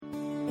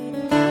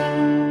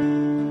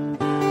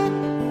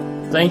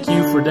Thank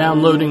you for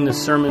downloading this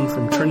sermon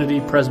from Trinity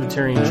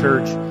Presbyterian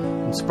Church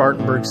in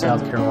Spartanburg,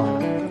 South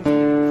Carolina.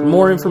 For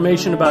more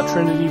information about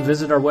Trinity,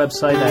 visit our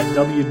website at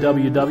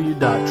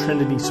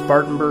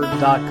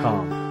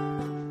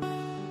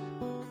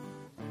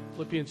www.trinityspartanburg.com.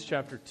 Philippians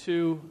chapter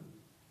 2,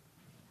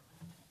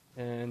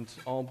 and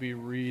I'll be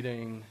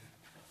reading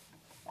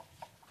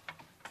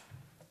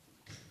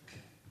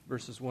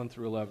verses 1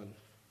 through 11.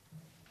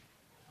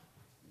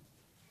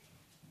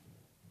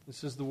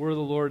 This is the word of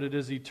the Lord, it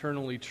is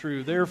eternally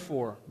true.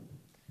 Therefore,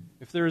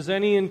 if there is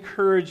any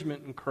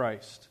encouragement in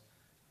Christ,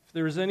 if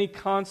there is any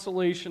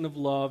consolation of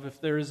love, if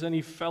there is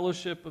any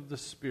fellowship of the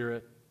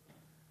Spirit,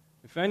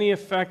 if any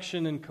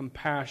affection and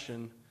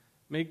compassion,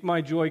 make my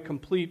joy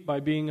complete by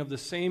being of the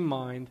same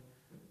mind,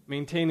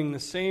 maintaining the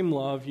same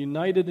love,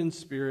 united in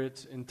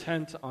spirit,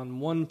 intent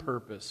on one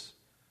purpose.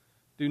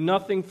 Do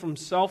nothing from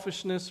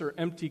selfishness or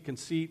empty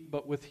conceit,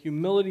 but with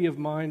humility of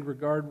mind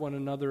regard one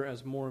another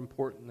as more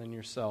important than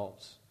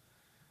yourselves.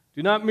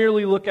 Do not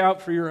merely look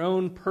out for your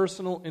own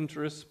personal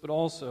interests, but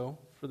also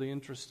for the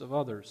interest of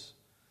others.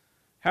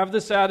 Have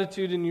this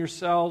attitude in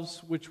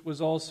yourselves, which was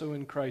also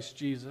in Christ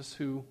Jesus,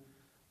 who,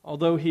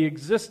 although he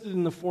existed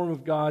in the form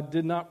of God,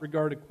 did not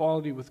regard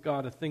equality with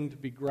God a thing to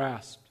be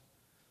grasped,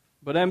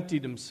 but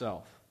emptied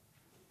himself,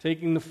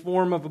 taking the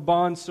form of a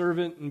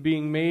bondservant and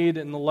being made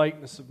in the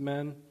likeness of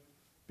men.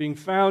 Being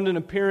found in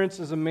appearance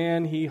as a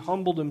man, he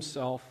humbled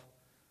himself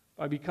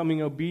by becoming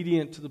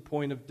obedient to the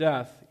point of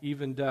death,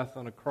 even death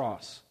on a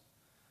cross.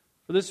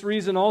 For this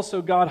reason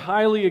also God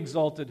highly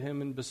exalted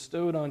him and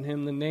bestowed on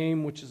him the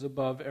name which is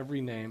above every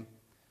name,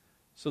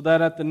 so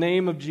that at the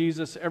name of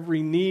Jesus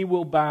every knee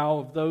will bow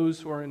of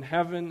those who are in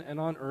heaven and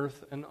on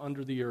earth and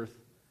under the earth,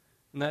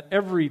 and that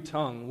every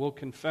tongue will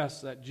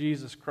confess that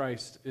Jesus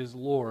Christ is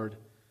Lord,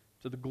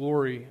 to the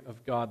glory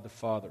of God the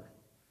Father.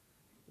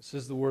 This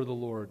is the word of the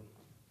Lord.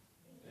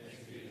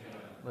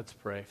 Let's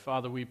pray.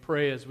 Father, we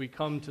pray as we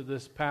come to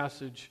this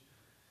passage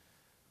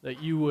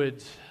that you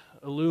would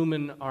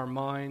illumine our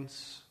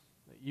minds,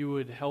 that you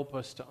would help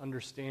us to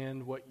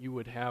understand what you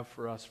would have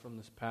for us from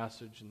this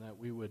passage, and that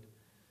we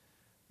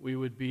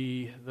would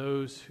be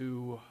those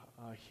who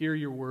hear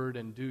your word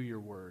and do your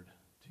word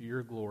to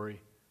your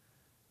glory.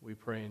 We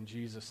pray in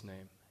Jesus'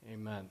 name.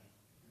 Amen.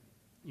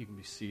 You can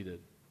be seated.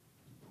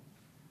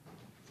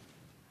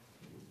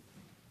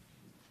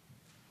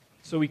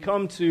 So we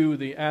come to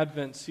the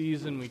Advent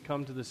season, we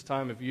come to this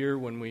time of year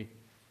when we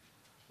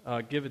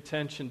give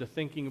attention to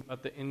thinking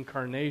about the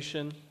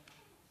Incarnation,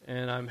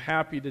 and I'm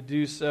happy to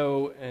do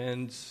so.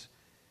 And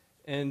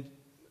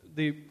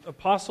the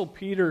Apostle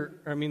Peter,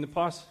 now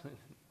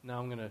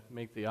I'm going to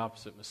make the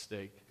opposite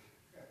mistake.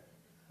 I'm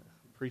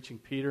preaching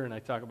Peter, and I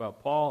talk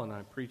about Paul, and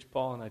I preach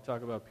Paul, and I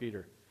talk about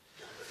Peter.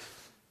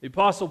 The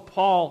Apostle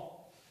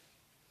Paul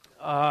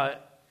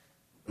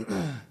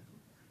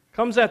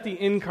comes at the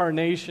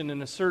Incarnation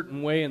in a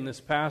certain way in this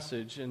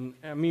passage. And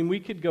we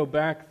could go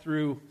back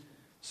through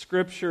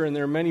Scripture, and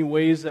there are many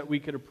ways that we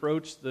could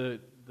approach the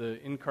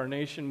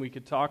Incarnation. We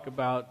could talk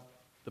about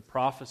the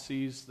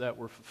prophecies that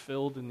were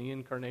fulfilled in the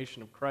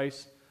Incarnation of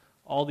Christ,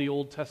 all the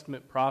Old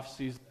Testament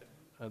prophecies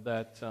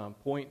that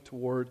point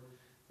toward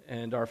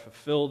and are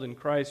fulfilled in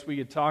Christ. We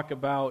could talk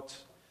about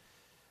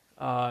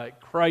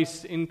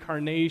Christ's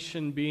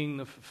Incarnation being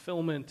the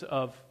fulfillment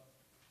of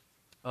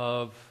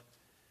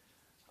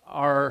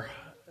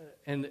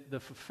and the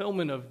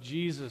fulfillment of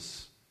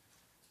Jesus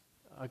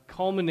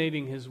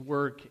culminating his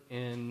work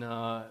in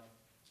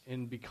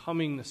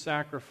becoming the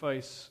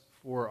sacrifice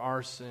for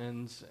our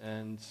sins,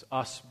 and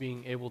us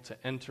being able to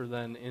enter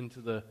then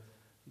into the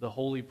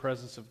holy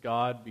presence of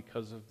God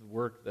because of the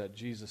work that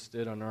Jesus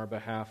did on our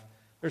behalf.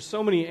 There's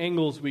so many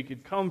angles we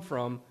could come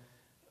from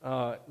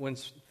when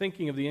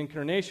thinking of the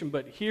Incarnation,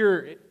 but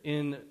here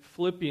in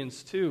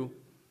Philippians 2,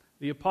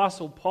 the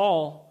Apostle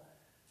Paul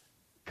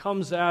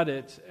comes at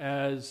it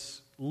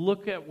as,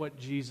 look at what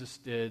Jesus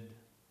did,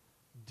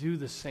 do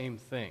the same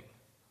thing.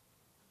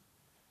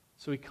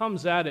 So he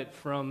comes at it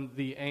from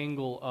the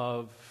angle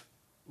of,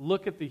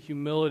 look at the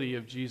humility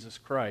of Jesus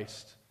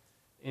Christ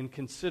in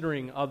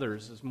considering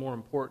others as more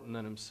important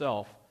than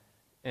himself,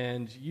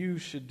 and you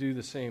should do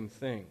the same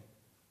thing.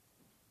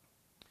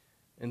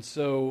 And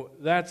so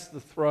that's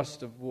the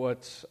thrust of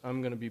what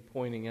I'm going to be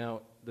pointing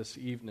out this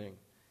evening.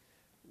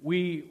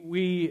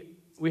 We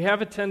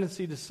have a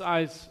tendency to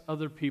size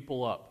other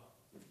people up,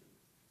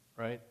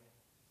 right?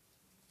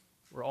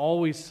 We're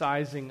always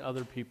sizing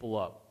other people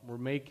up. We're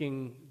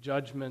making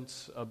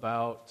judgments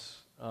about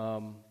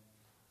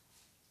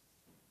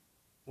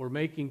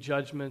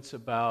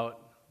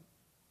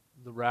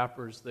the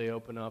rappers they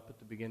open up at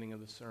the beginning of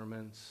the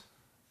sermons.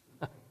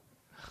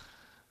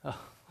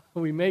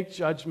 We make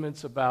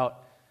judgments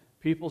about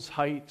people's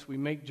height. We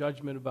make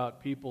judgment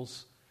about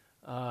people's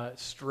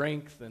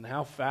strength and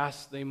how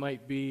fast they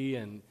might be,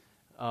 and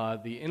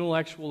the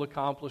intellectual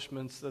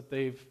accomplishments that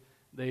they've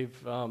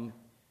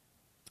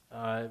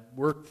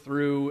worked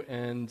through,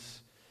 and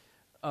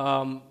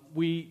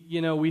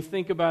we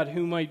think about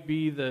who might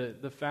be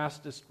the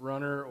fastest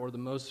runner or the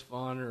most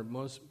fun or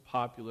most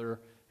popular,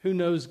 who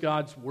knows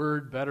God's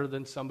word better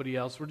than somebody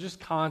else. We're just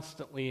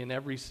constantly in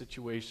every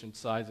situation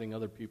sizing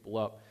other people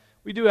up.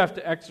 We do have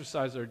to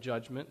exercise our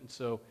judgment, and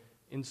so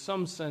in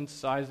some sense,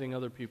 sizing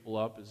other people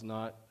up is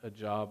not a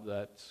job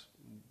that,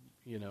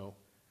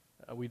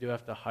 we do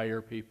have to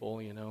hire people,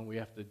 we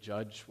have to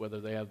judge whether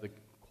they have the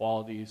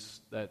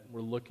qualities that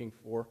we're looking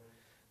for.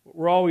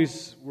 We're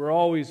always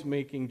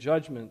making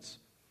judgments.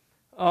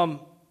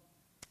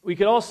 We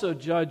could also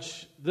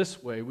judge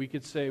this way. We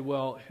could say,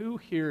 well, who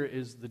here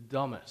is the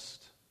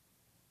dumbest?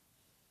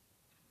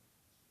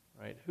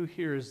 Right? Who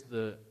here is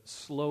the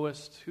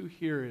slowest? Who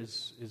here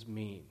is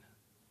mean?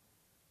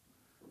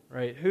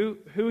 Right?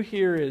 Who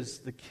here is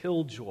the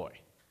killjoy?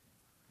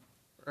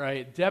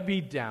 Right?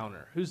 Debbie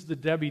Downer. Who's the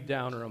Debbie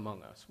Downer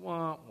among us?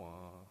 Wah, wah.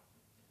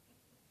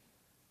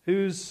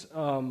 Who's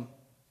the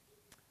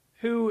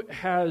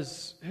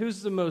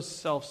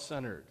most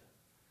self-centered?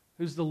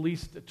 Who's the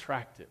least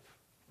attractive?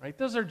 Right?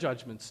 Those are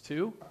judgments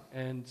too,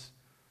 and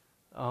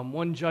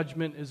one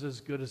judgment is as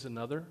good as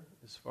another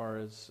as far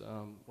as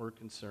we're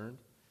concerned.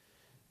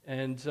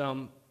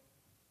 And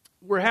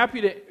we're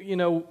happy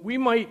to, we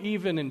might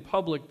even in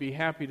public be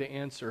happy to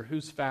answer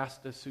who's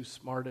fastest, who's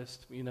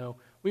smartest.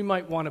 We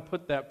might want to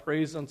put that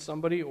praise on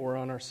somebody or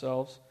on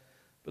ourselves.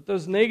 But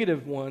those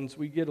negative ones,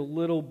 we get a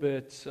little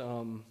bit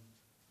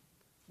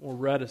more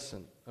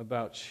reticent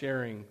about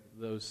sharing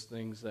those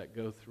things that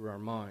go through our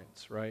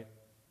minds, right?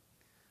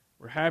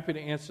 We're happy to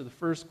answer the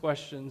first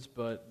questions,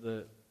 but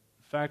the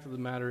fact of the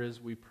matter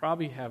is we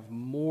probably have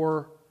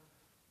more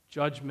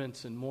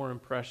judgments and more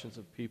impressions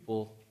of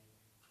people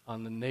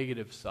on the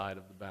negative side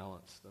of the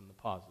balance than the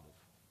positive.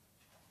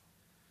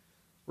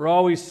 We're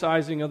always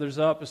sizing others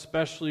up,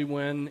 especially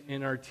when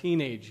in our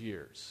teenage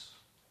years.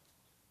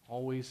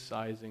 Always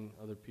sizing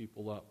other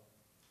people up.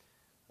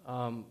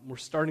 We're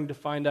starting to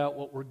find out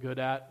what we're good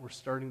at. We're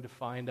starting to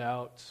find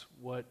out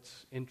what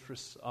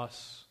interests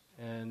us,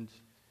 and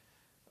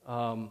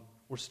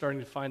we're starting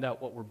to find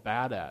out what we're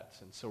bad at.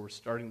 And so we're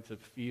starting to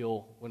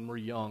feel, when we're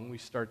young, we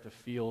start to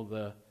feel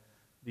the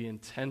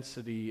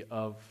intensity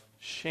of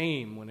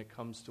shame when it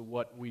comes to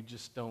what we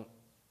just don't,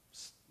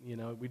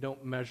 we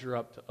don't measure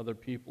up to other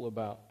people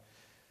about.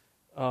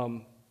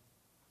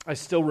 I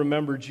still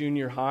remember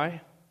junior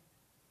high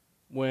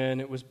when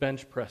it was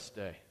bench press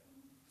day.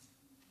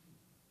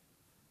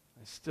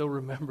 I still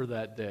remember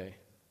that day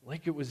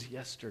like it was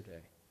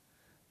yesterday.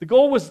 The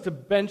goal was to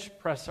bench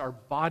press our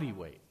body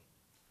weight,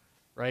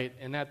 right?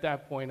 And at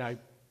that point, I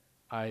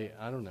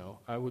don't know,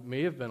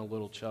 may have been a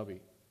little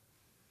chubby.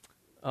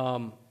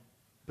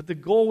 But the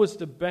goal was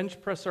to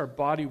bench press our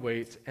body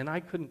weight, and I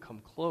couldn't come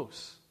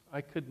close.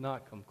 I could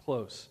not come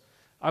close.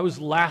 I was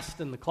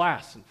last in the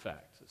class, in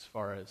fact, as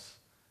far as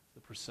the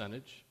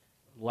percentage.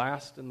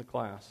 Last in the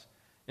class.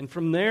 And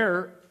from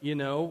there,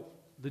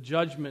 the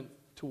judgment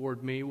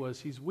toward me was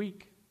he's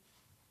weak,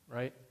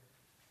 right?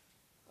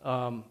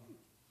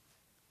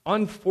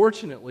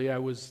 Unfortunately, I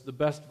was the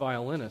best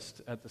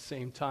violinist at the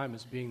same time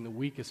as being the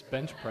weakest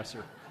bench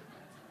presser.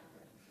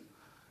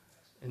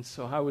 And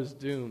so I was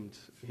doomed,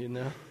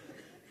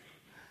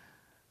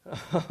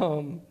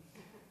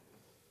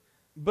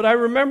 But I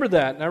remember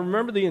that, and I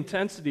remember the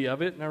intensity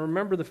of it, and I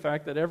remember the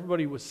fact that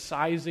everybody was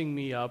sizing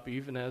me up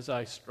even as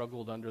I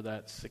struggled under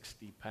that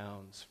 60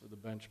 pounds for the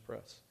bench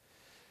press.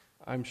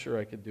 I'm sure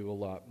I could do a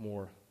lot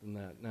more than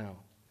that now,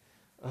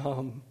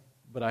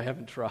 but I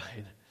haven't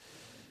tried.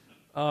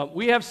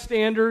 We have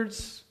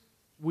standards.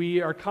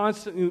 We are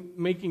constantly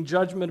making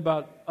judgment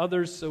about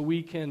others so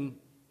we can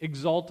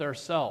exalt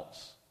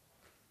ourselves,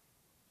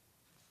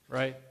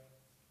 right?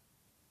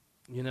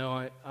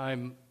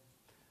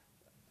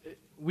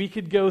 We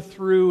could go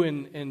through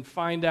and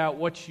find out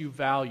what you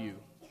value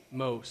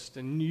most,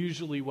 and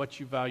usually what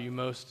you value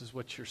most is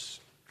what you're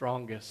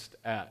strongest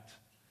at,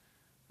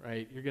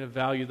 right? You're going to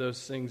value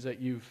those things that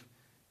you've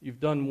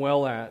done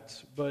well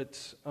at,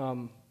 but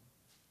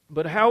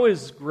how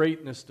is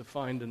greatness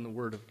defined in the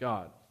Word of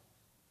God?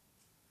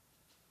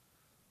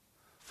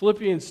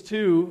 Philippians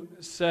 2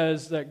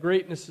 says that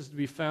greatness is to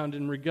be found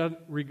in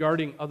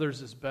regarding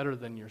others as better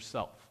than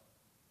yourself.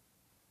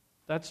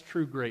 That's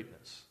true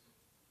greatness.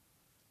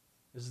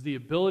 Is the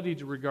ability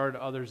to regard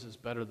others as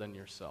better than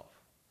yourself.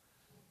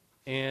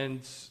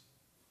 And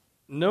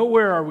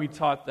nowhere are we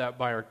taught that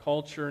by our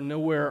culture.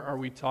 Nowhere are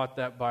we taught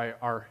that by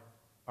our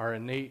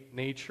innate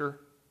nature.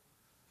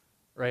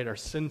 Right? Our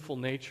sinful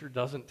nature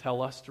doesn't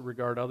tell us to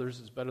regard others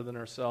as better than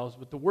ourselves.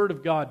 But the Word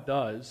of God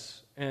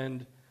does,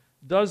 and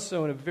does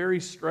so in a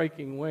very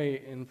striking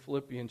way in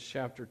Philippians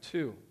chapter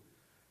 2.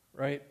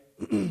 Right?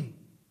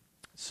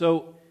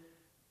 So,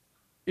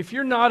 if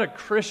you're not a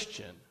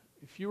Christian,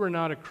 if you are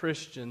not a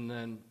Christian,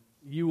 then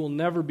you will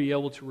never be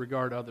able to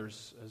regard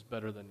others as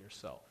better than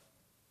yourself.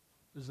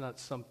 This is not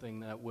something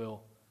that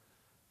will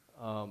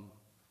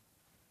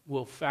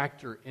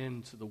factor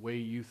into the way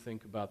you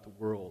think about the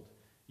world.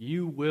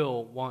 You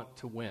will want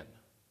to win.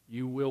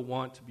 You will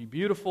want to be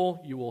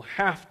beautiful. You will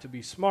have to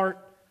be smart.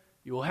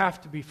 You will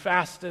have to be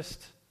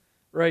fastest,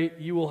 right?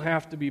 You will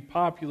have to be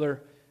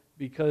popular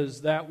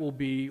because that will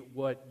be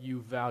what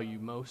you value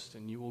most,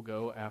 and you will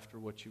go after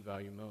what you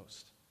value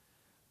most.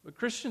 But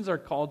Christians are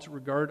called to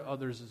regard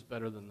others as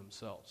better than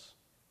themselves.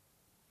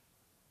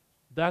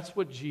 That's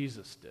what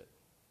Jesus did.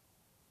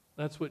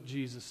 That's what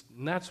Jesus,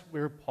 and that's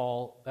where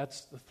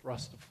that's the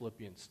thrust of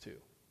Philippians 2.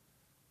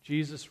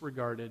 Jesus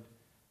regarded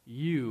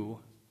you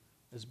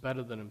as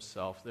better than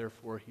himself.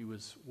 Therefore, he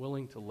was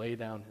willing to lay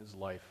down his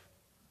life,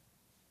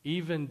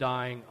 even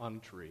dying on a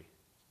tree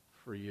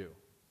for you.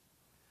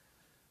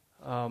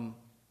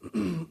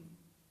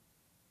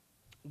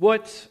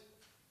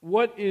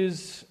 What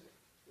is,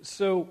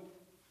 so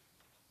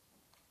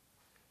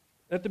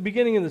at the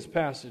beginning of this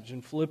passage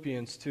in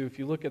Philippians 2, if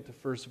you look at the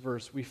first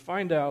verse, we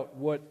find out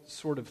what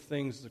sort of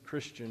things the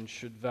Christian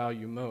should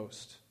value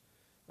most.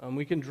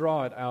 We can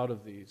draw it out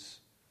of this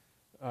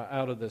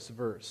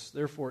verse.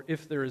 Therefore,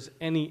 if there is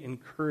any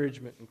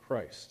encouragement in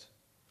Christ,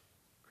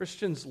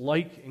 Christians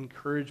like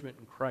encouragement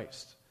in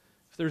Christ.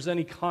 If there's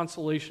any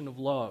consolation of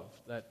love,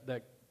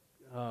 that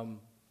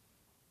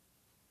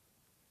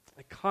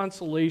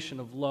consolation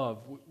of love,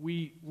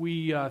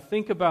 we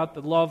think about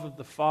the love of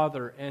the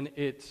Father, and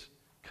it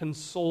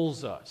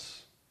consoles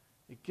us.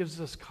 It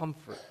gives us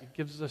comfort. It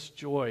gives us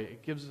joy.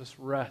 It gives us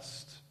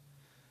rest,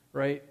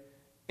 right?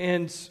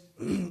 And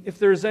if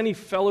there's any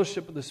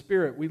fellowship of the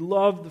Spirit, we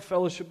love the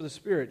fellowship of the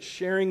Spirit,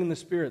 sharing in the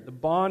Spirit, the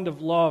bond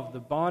of love, the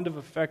bond of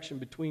affection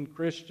between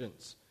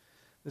Christians.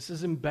 This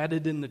is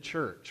embedded in the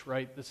church,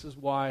 right? This is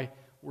why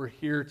we're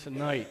here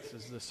tonight,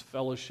 is this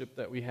fellowship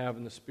that we have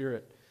in the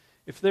Spirit.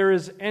 If there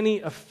is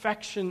any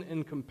affection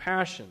and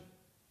compassion,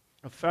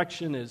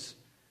 affection is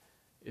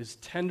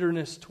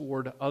tenderness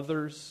toward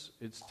others,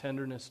 it's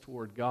tenderness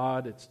toward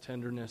God, it's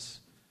tenderness,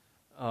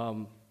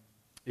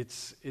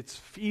 it's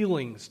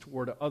feelings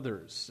toward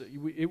others.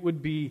 It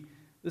would be,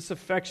 this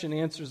affection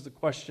answers the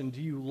question,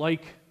 do you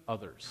like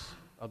others,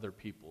 other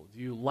people? Do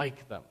you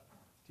like them?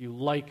 Do you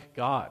like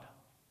God?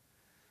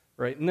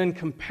 Right? And then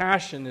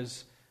compassion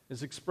is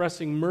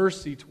expressing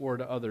mercy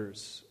toward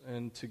others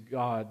and to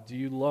God. Do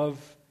you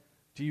love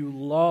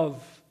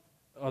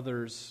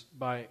others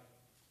by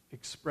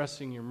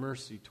expressing your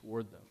mercy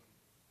toward them?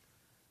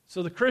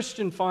 So the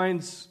Christian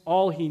finds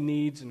all he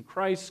needs in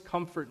Christ,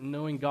 comfort in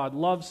knowing God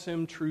loves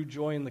him, true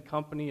joy in the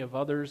company of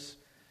others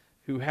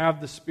who have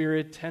the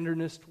Spirit,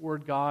 tenderness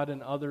toward God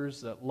and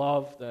others, that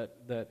love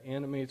that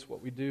animates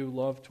what we do,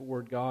 love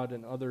toward God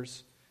and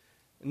others.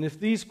 And if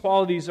these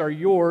qualities are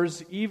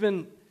yours,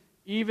 even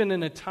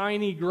in a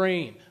tiny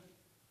grain,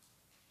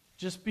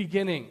 just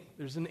beginning,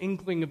 there's an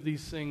inkling of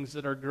these things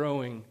that are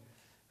growing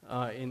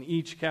in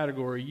each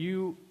category,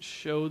 you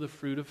show the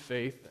fruit of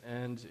faith,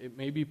 and it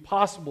may be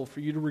possible for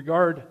you to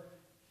regard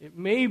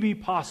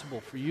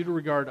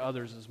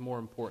others as more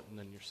important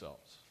than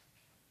yourselves.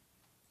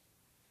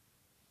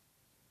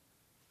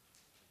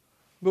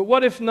 But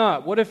what if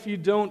not? What if you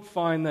don't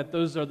find that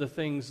those are the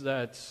things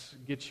that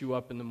get you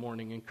up in the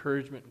morning?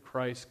 Encouragement in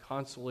Christ,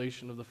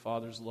 consolation of the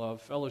Father's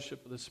love,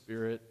 fellowship of the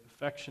Spirit,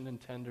 affection and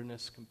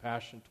tenderness,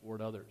 compassion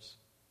toward others.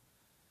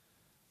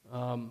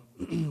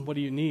 What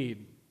do you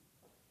need?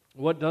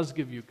 What does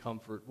give you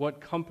comfort? What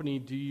company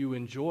do you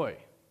enjoy?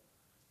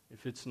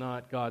 If it's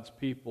not God's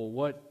people,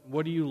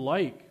 what do you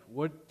like?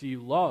 What do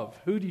you love?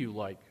 Who do you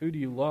like? Who do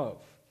you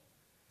love?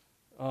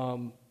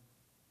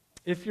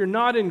 If you're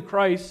not in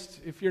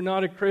Christ, if you're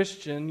not a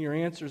Christian, your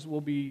answers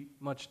will be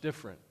much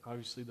different.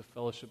 Obviously, the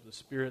fellowship of the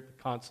Spirit,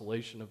 the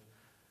consolation of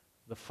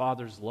the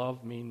Father's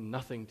love mean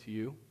nothing to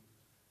you.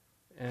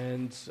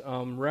 And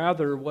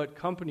rather, what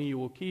company you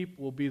will keep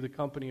will be the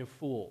company of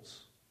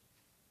fools.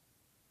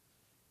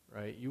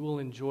 Right? You will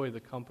enjoy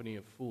the company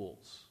of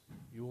fools.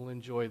 You will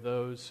enjoy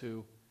those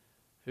who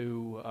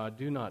do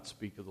not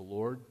speak of the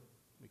Lord,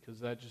 because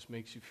that just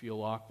makes you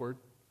feel awkward.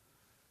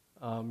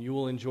 You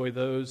will enjoy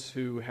those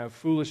who have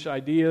foolish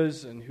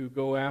ideas and who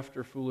go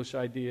after foolish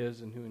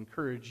ideas and who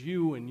encourage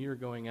you, and you're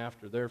going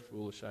after their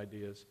foolish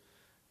ideas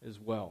as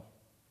well.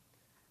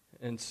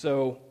 And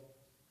so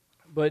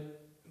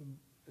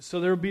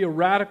there will be a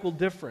radical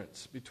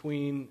difference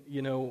between,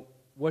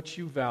 what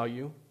you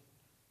value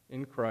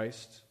in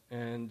Christ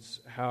and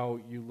how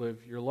you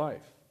live your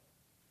life.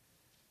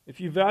 If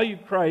you value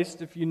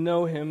Christ, if you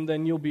know Him,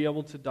 then you'll be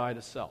able to die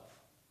to self.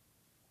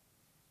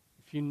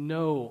 If you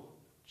know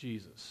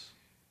Jesus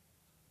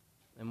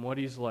and what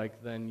He's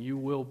like, then you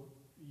will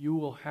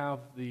have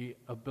the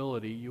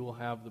ability, you will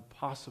have the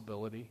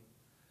possibility,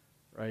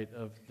 right,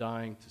 of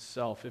dying to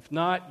self. If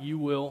not, you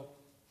will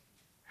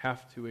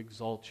have to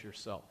exalt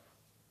yourself.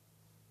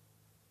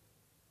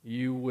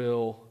 You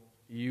will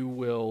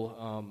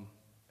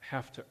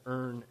have to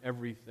earn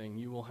everything.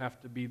 You will have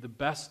to be the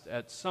best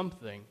at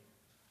something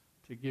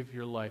to give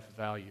your life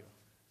value.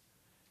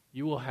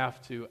 You will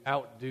have to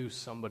outdo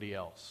somebody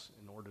else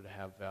in order to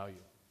have value.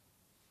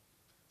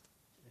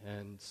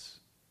 And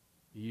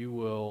you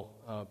will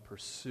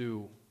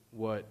pursue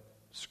what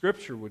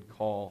Scripture would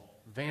call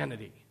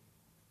vanity.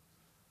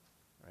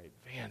 Right?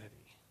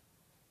 Vanity.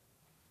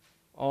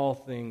 All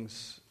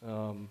things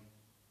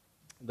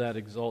that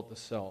exalt the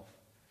self.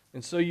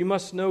 And so you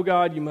must know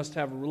God, you must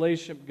have a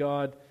relationship with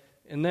God.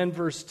 And then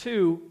verse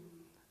 2,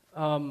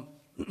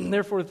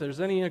 Therefore, if there's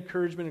any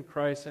encouragement in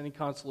Christ, any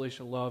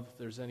consolation of love, if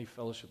there's any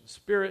fellowship of the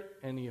Spirit,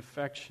 any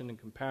affection and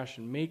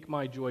compassion, make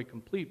my joy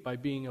complete by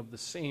being of the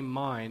same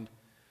mind,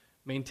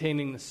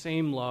 maintaining the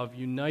same love,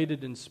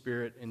 united in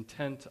spirit,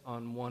 intent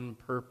on one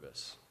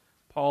purpose.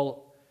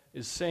 Paul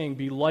is saying,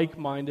 be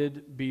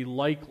like-minded, be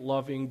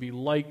like-loving, be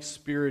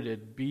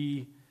like-spirited,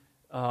 be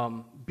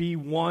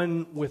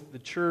one with the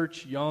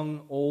church,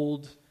 young,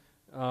 old,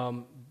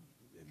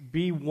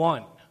 be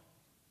one.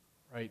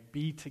 Right?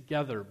 Be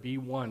together, be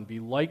one,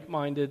 be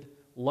like-minded,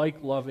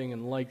 like-loving,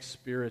 and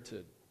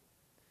like-spirited.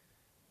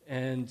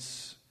 And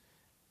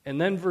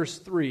then verse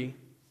 3,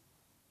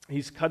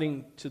 he's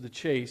cutting to the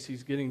chase.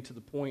 He's getting to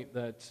the point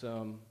that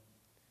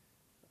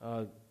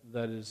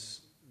that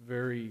is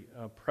very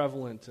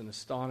prevalent and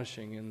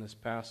astonishing in this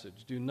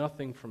passage. Do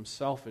nothing from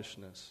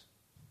selfishness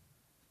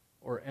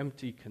or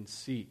empty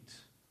conceit,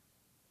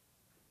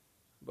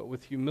 but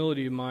with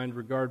humility of mind,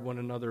 regard one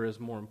another as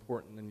more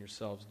important than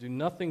yourselves. Do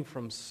nothing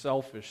from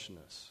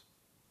selfishness.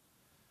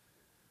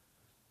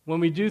 When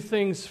we do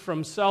things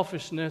from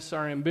selfishness,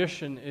 our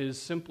ambition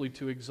is simply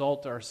to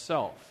exalt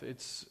ourselves.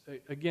 It's,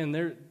 again,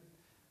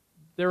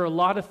 there are a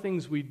lot of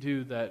things we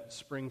do that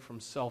spring from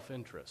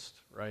self-interest,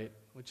 right?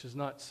 Which is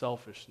not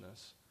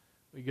selfishness.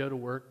 We go to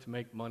work to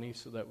make money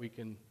so that we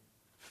can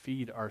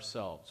feed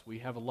ourselves. We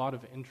have a lot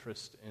of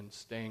interest in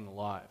staying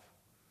alive.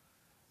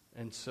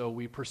 And so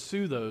we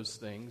pursue those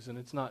things, and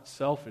it's not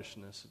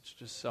selfishness, it's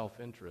just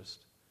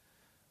self-interest,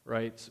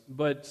 right?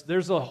 But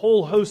there's a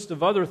whole host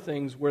of other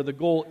things where the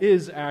goal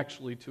is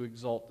actually to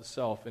exalt the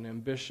self, an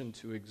ambition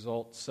to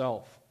exalt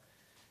self.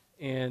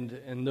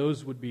 And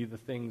those would be the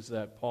things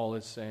that Paul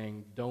is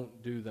saying,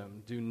 don't do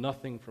them. Do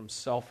nothing from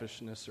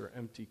selfishness or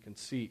empty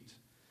conceit.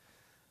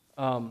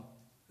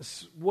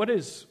 What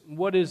is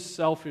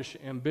selfish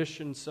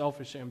ambition?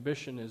 Selfish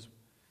ambition is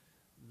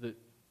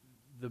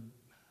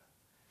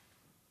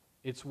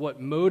it's what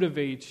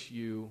motivates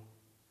you.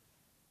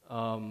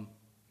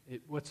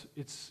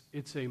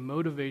 It's a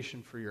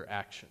motivation for your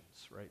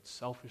actions, right?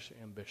 Selfish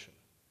ambition.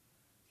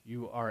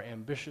 You are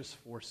ambitious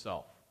for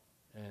self,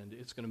 and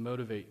it's going to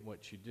motivate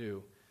what you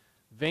do.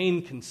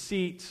 Vain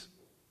conceit,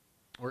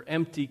 or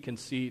empty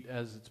conceit,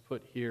 as it's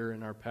put here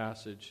in our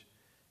passage,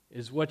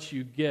 is what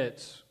you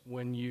get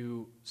when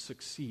you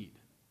succeed.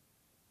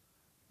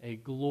 A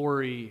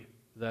glory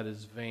that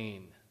is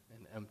vain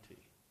and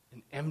empty.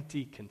 An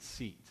empty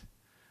conceit.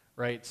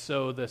 Right?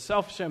 So the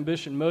selfish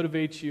ambition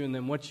motivates you, and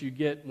then what you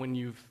get when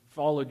you've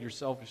followed your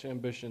selfish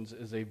ambitions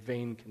is a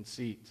vain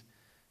conceit,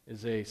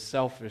 is a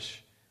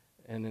selfish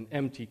and an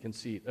empty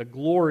conceit. A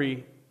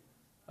glory,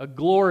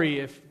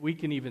 if we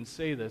can even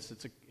say this,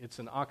 it's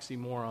an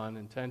oxymoron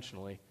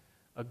intentionally,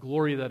 a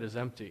glory that is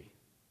empty,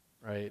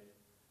 right?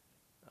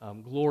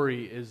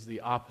 Glory is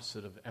the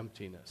opposite of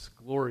emptiness.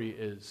 Glory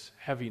is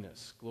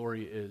heaviness.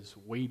 Glory is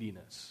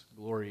weightiness.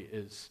 Glory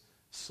is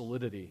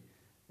solidity.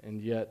 And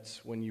yet,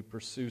 when you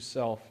pursue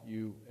self,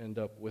 you end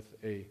up with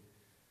a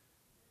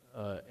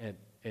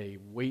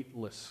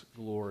weightless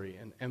glory,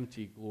 an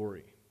empty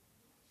glory.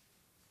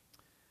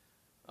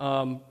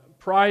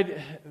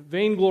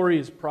 Vainglory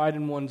is pride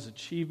in one's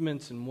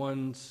achievements and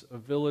one's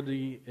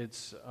ability.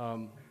 It's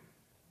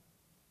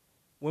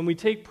when we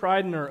take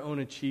pride in our own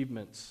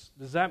achievements,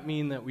 does that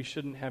mean that we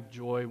shouldn't have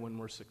joy when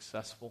we're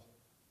successful?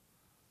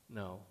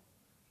 No,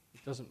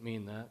 it doesn't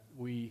mean that.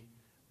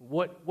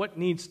 What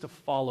needs to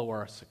follow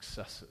our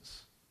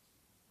successes?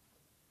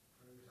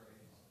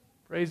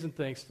 Praise and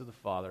thanks to the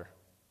Father.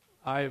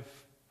 I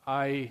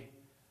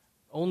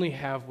only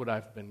have what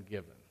I've been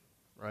given,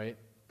 right?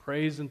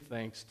 Praise and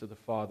thanks to the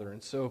Father.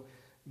 And so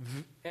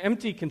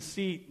empty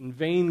conceit and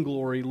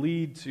vainglory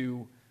lead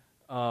to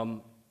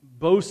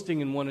boasting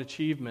in one's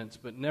achievements,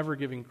 but never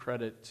giving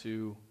credit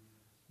to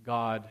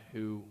God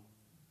who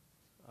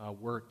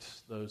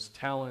worked those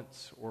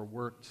talents or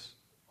worked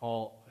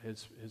all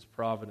his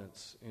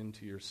providence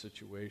into your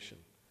situation.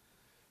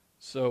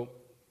 So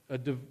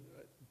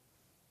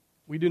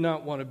we do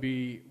not want to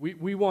be,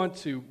 we want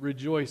to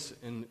rejoice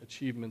in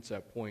achievements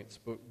at points,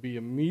 but be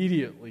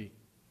immediately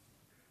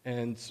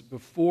and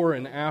before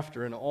and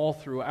after and all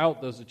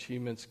throughout those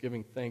achievements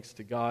giving thanks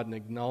to God and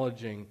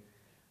acknowledging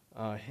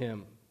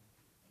Him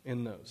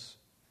in those.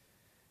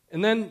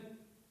 And then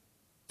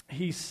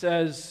he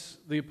says,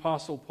 the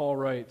Apostle Paul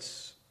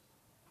writes,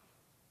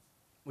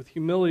 with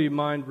humility of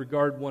mind,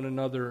 regard one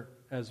another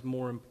as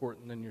more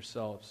important than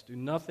yourselves. Do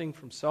nothing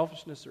from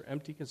selfishness or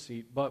empty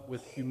conceit, but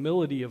with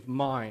humility of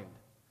mind.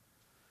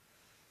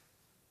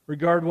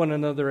 Regard one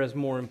another as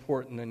more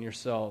important than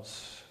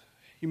yourselves.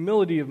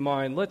 Humility of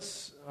mind.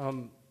 Let's,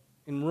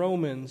 in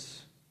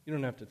Romans, you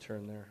don't have to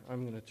turn there.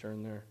 I'm going to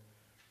turn there.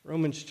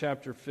 Romans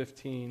chapter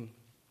 15.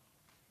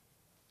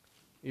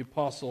 The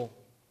Apostle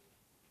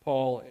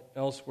Paul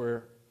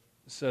elsewhere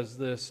says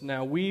this,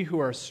 now we who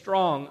are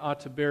strong ought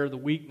to bear the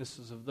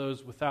weaknesses of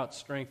those without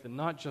strength and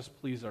not just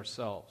please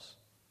ourselves.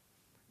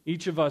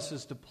 Each of us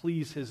is to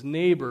please his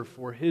neighbor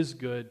for his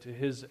good, to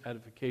his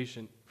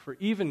edification. For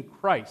even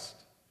Christ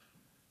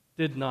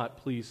did not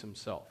please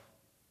himself.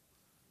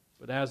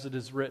 But as it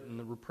is written,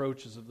 the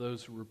reproaches of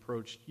those who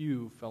reproached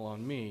you fell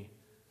on me.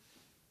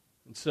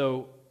 And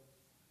so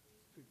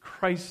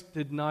Christ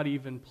did not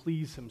even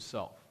please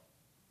himself.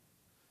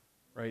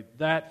 Right?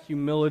 That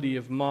humility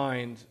of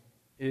mind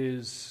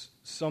is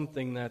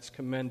something that's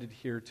commended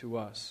here to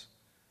us.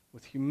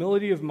 With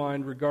humility of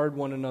mind, regard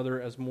one another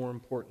as more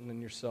important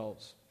than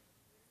yourselves.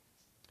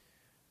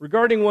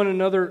 Regarding one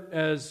another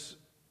as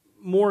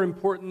more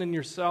important than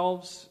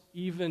yourselves,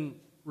 even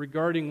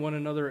regarding one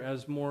another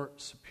as more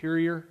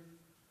superior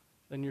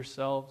than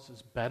yourselves,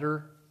 as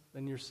better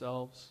than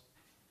yourselves,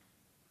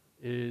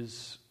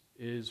 is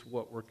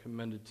what we're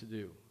commended to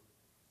do.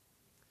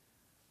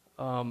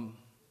 I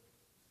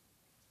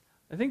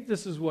think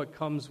this is what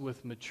comes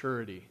with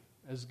maturity.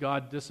 As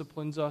God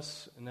disciplines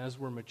us and as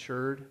we're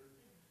matured,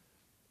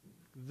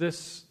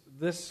 this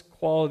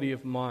quality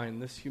of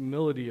mind, this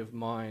humility of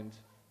mind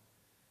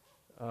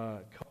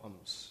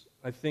comes.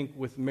 I think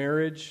with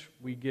marriage,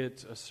 we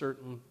get a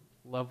certain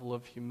level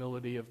of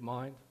humility of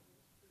mind,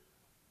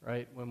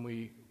 right? When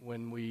we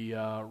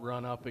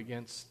run up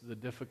against the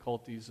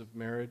difficulties of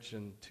marriage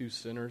and two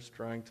sinners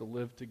trying to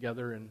live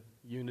together in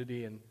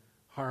unity and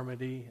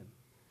harmony.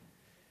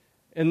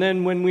 And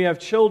then when we have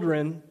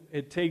children,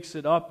 it takes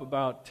it up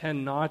about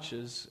 10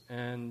 notches,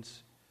 and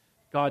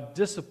God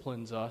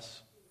disciplines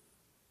us,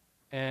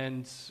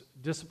 and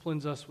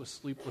disciplines us with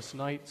sleepless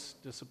nights,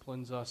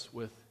 disciplines us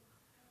with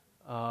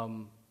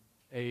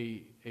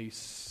a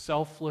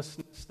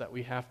selflessness that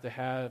we have to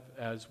have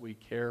as we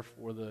care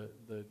for the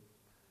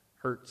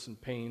hurts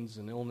and pains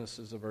and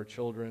illnesses of our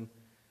children,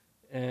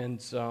 and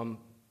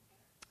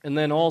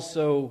then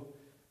also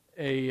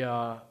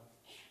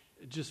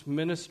just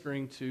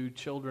ministering to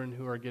children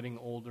who are getting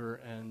older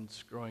and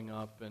growing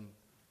up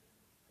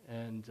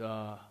and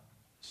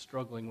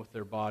struggling with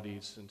their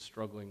bodies and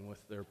struggling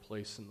with their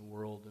place in the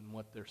world and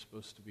what they're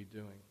supposed to be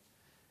doing.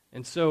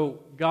 And so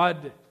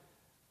God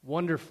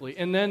wonderfully,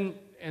 and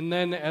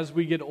then as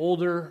we get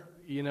older,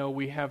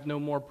 we have no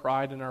more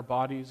pride in our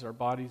bodies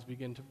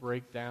begin to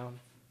break down,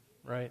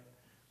 right?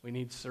 We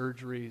need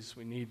surgeries,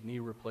 we need knee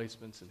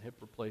replacements and hip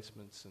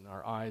replacements, and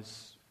our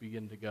eyes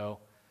begin to go.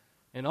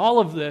 And all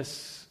of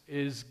this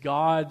is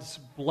God's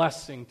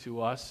blessing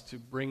to us to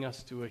bring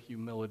us to a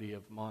humility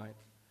of mind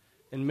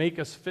and make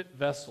us fit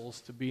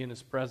vessels to be in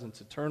His presence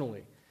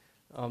eternally.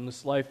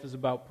 This life is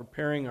about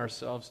preparing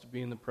ourselves to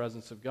be in the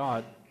presence of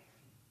God.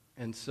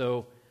 And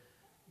so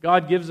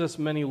God gives us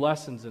many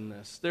lessons in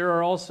this. There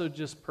are also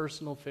just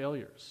personal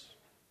failures,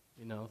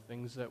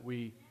 things that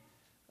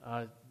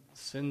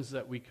sins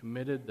that we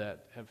committed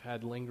that have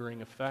had lingering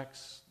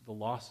effects, the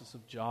losses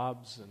of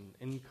jobs and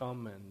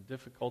income and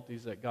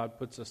difficulties that God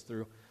puts us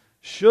through,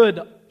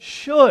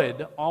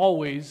 should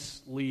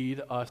always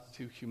lead us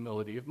to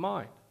humility of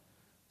mind.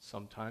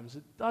 Sometimes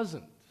it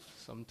doesn't.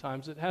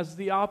 Sometimes it has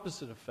the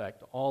opposite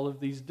effect. All of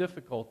these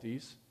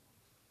difficulties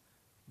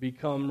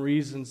become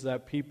reasons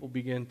that people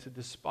begin to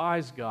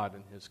despise God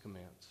and His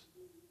commands.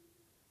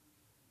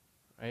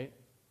 Right?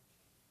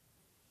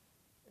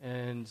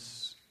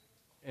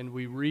 And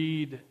we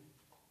read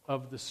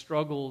of the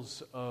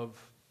struggles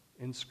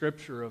in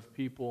Scripture of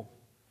people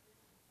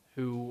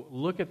who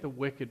look at the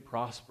wicked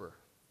prosper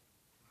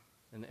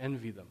and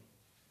envy them.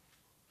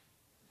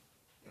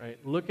 Right?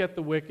 Look at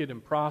the wicked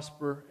and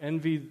prosper,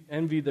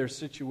 envy their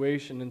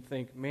situation, and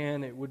think,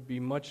 man, it would be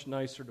much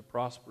nicer to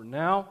prosper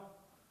now,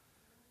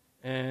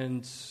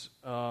 and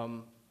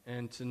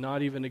to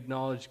not even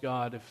acknowledge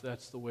God if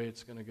that's the way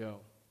it's going to go.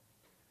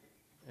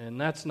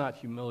 And that's not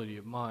humility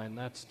of mind.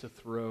 That's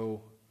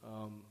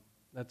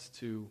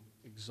to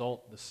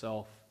exalt the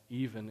self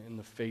even in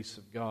the face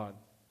of God.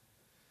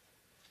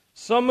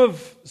 Some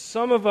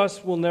of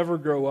us will never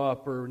grow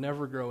up or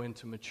never grow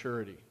into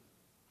maturity.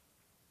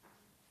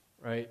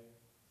 Right?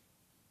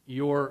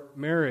 Your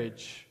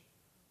marriage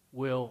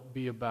will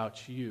be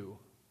about you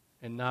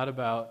and not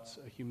about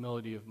a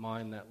humility of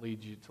mind that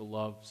leads you to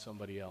love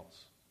somebody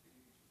else.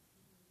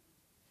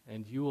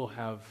 And you will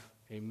have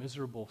a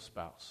miserable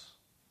spouse.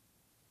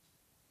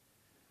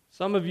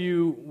 Some of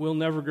you will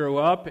never grow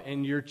up,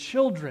 and your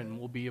children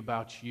will be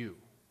about you.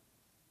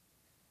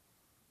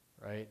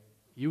 Right?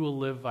 You will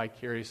live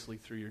vicariously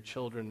through your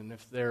children, and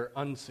if they're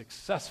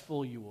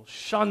unsuccessful, you will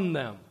shun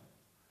them.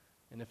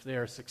 And if they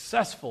are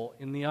successful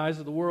in the eyes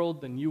of the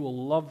world, then you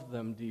will love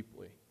them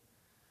deeply.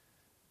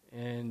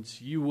 And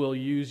you will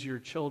use your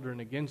children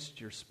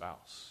against your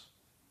spouse.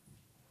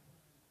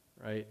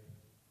 Right?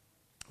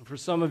 For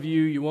some of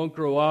you, you won't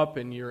grow up,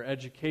 and your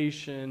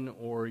education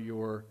or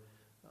your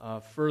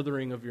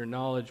furthering of your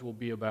knowledge will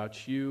be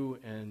about you.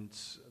 And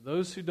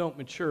those who don't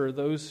mature,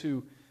 those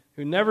who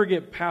never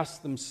get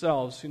past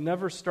themselves, who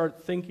never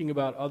start thinking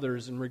about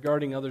others and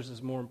regarding others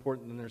as more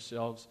important than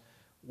themselves,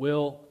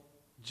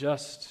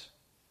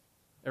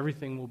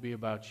 everything will be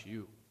about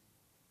you.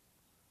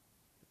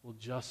 It will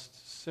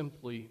just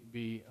simply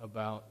be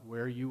about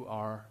where you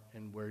are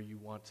and where you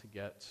want to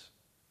get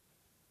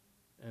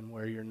and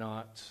where you're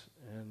not,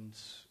 and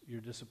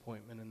your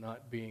disappointment in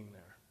not being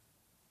there.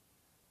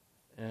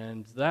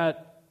 And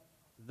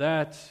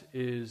that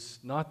is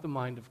not the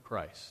mind of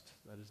Christ.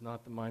 That is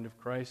not the mind of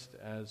Christ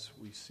as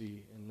we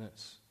see in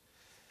this.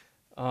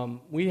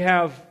 We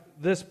have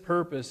this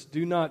purpose.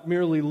 Do not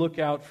merely look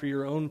out for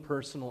your own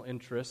personal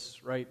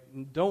interests, right?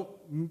 Do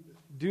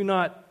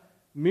not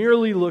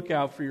merely look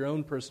out for your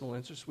own personal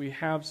interests. We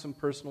have some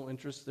personal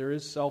interests. There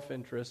is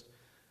self-interest,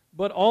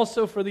 but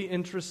also for the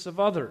interests of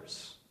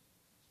others,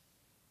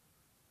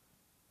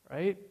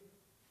 right?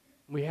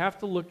 We have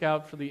to look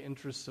out for the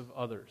interests of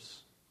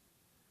others.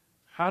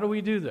 How do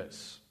we do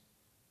this?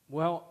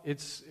 Well,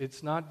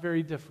 it's not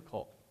very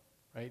difficult,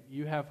 right?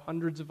 You have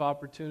hundreds of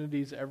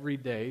opportunities every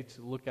day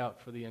to look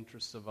out for the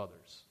interests of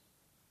others.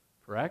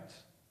 Correct?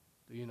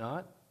 Do you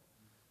not?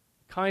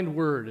 A kind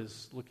word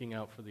is looking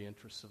out for the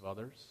interests of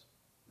others,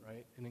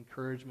 right? An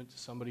encouragement to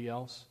somebody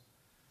else.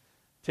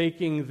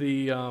 Taking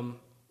the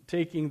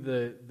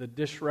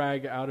dish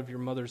rag out of your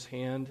mother's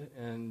hand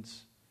and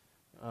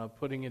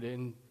putting it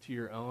into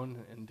your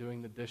own and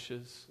doing the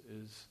dishes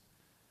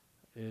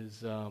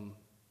is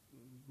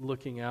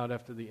looking out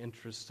after the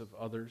interests of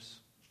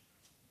others.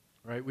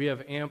 Right? We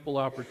have ample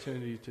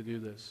opportunity to do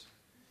this.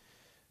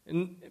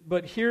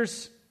 But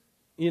here's,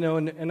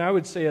 and I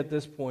would say at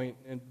this point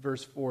in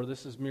verse 4,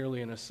 this is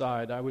merely an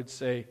aside, I would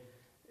say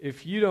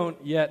if you don't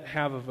yet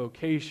have a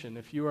vocation,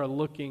 if you are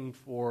looking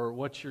for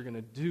what you're going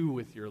to do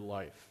with your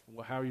life,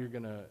 how you're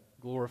going to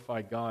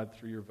glorify God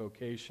through your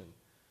vocation,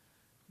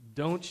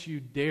 don't you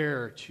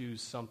dare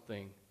choose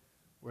something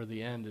where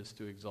the end is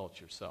to exalt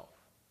yourself.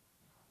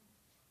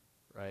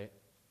 Right?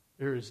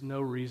 There is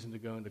no reason to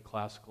go into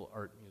classical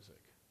art music.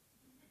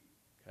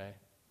 Okay?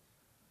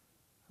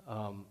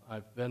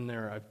 I've been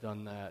there, I've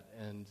done that,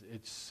 and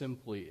it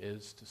simply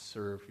is to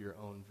serve your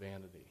own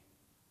vanity.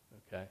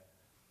 Okay?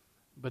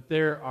 But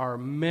there are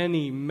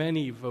many,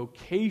 many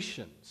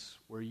vocations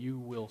where you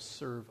will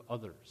serve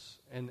others.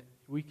 And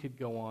we could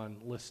go on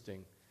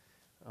listing.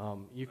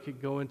 You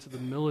could go into the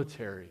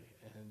military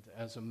and,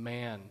 as a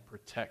man,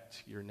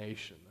 protect your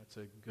nation. That's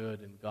a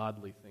good and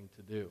godly thing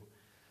to do.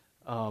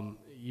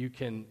 You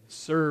can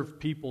serve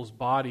people's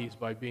bodies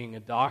by being a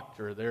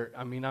doctor.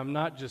 I'm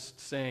not just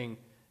saying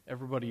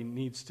everybody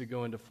needs to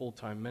go into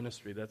full-time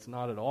ministry. That's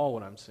not at all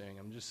what I'm saying.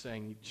 I'm just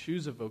saying you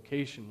choose a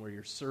vocation where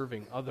you're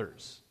serving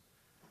others,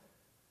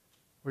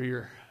 where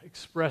you're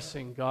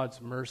expressing God's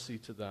mercy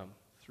to them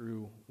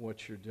through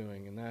what you're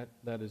doing. And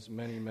that is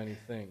many, many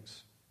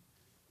things.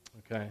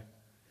 Okay?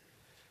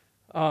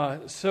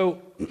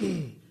 So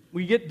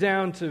we get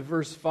down to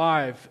verse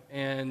 5,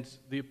 and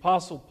the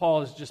Apostle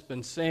Paul has just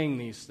been saying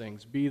these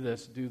things. Be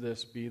this, do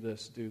this, be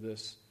this, do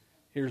this.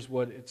 Here's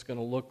what it's going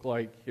to look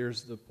like.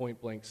 Here's the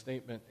point-blank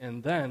statement.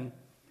 And then,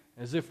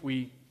 as if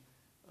we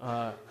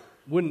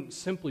wouldn't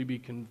simply be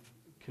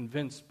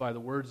convinced by the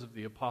words of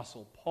the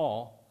Apostle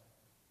Paul,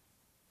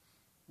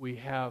 we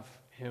have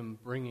him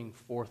bringing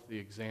forth the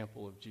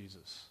example of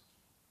Jesus.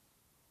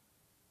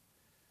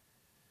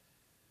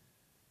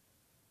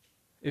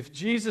 If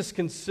Jesus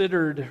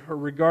considered or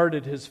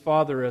regarded his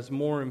Father as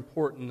more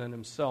important than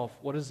himself,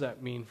 what does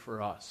that mean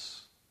for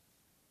us?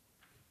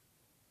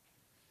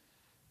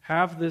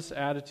 Have this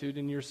attitude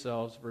in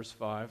yourselves, verse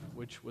 5,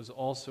 which was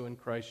also in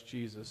Christ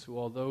Jesus, who,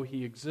 although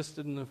he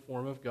existed in the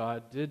form of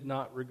God, did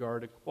not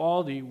regard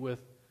equality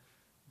with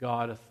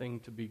God a thing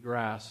to be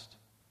grasped,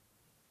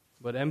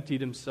 but emptied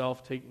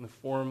himself, taking the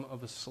form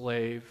of a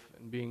slave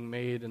and being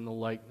made in the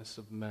likeness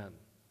of men.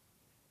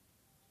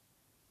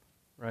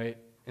 Right?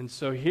 And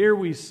so here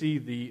we see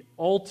the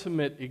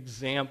ultimate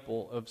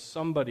example of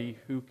somebody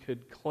who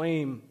could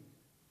claim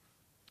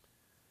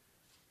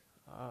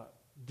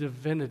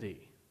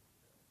divinity,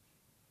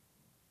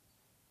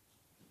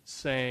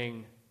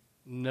 saying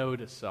no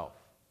to self,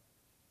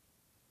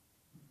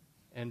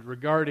 and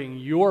regarding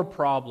your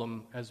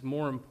problem as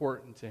more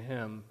important to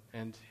him,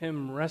 and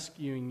him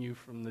rescuing you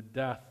from the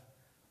death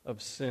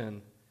of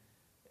sin.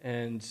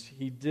 And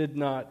he did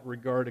not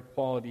regard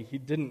equality. He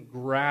didn't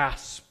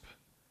grasp,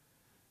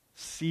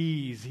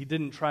 seize. He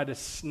didn't try to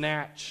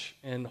snatch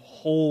and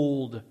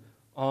hold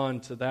on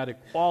to that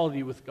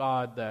equality with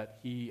God that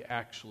he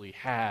actually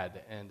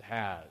had and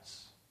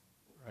has.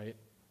 Right?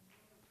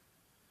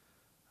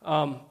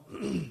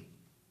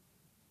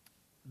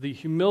 The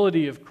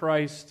humility of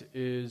Christ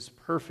is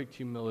perfect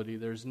humility.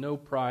 There's no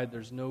pride,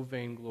 there's no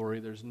vainglory,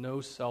 there's no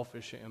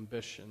selfish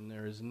ambition.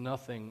 There is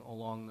nothing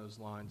along those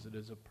lines. It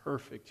is a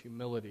perfect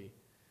humility.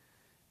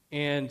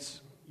 And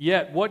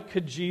yet, what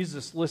could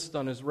Jesus list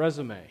on his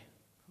resume?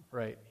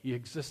 Right, he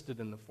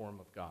existed in the form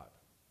of God.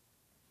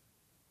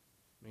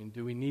 I mean,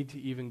 do we need to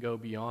even go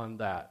beyond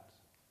that?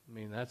 I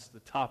mean, that's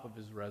the top of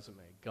his resume,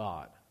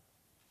 God.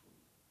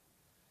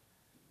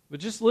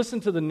 But just listen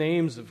to the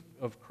names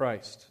of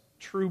Christ.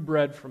 True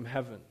bread from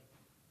heaven.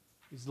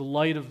 He's the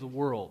light of the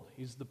world.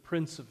 He's the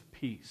Prince of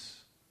Peace.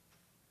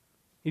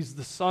 He's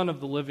the Son of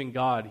the living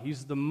God.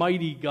 He's the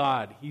mighty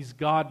God. He's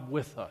God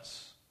with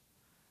us.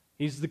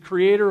 He's the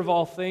creator of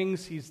all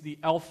things. He's the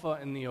Alpha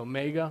and the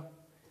Omega.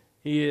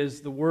 He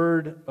is the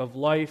Word of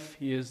life.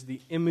 He is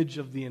the image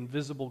of the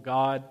invisible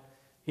God.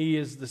 He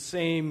is the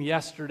same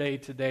yesterday,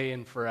 today,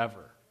 and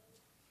forever.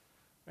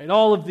 Right?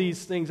 All of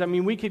these things, I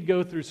mean, we could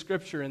go through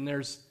Scripture and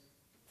there's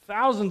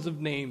thousands of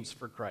names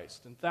for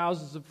Christ and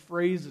thousands of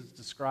phrases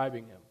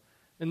describing him.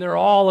 And they're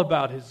all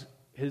about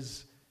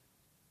his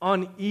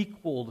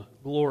unequaled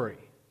glory.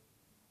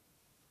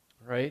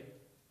 Right?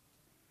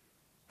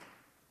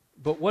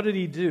 But what did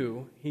he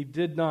do? He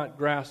did not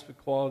grasp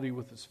equality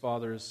with his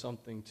Father as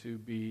something to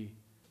be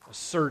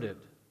asserted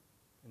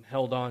and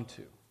held on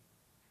to.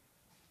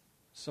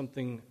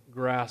 Something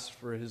grasped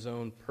for his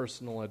own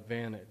personal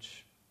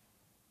advantage.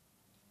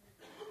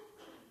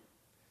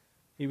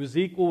 He was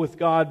equal with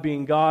God,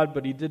 being God,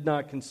 but he did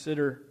not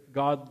consider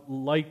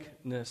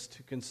God-likeness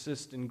to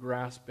consist in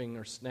grasping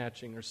or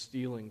snatching or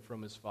stealing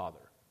from his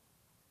Father.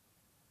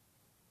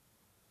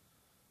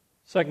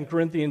 2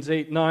 Corinthians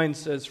 8:9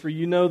 says, "For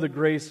you know the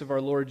grace of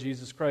our Lord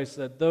Jesus Christ,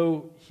 that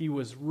though he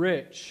was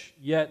rich,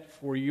 yet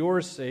for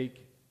your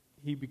sake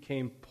he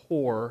became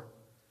poor,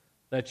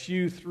 that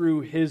you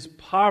through his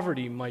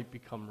poverty might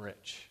become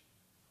rich."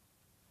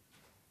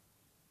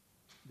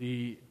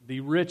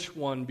 The rich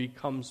one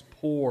becomes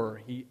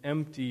poor. He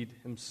emptied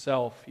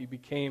himself. He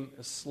became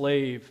a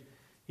slave.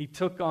 He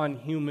took on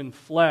human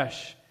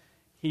flesh.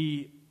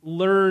 He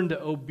learned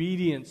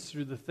obedience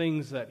through the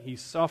things that he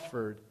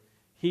suffered.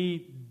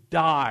 He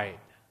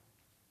died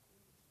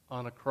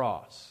on a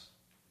cross.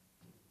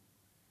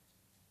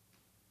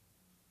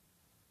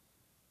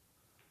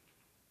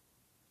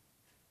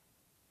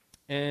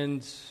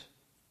 And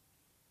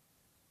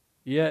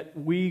yet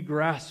we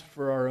grasp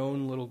for our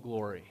own little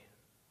glory.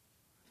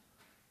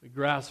 We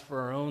grasp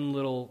for our own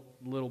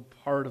little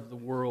part of the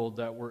world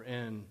that we're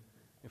in.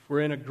 If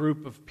we're in a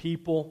group of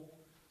people,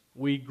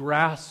 we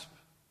grasp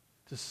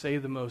to say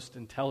the most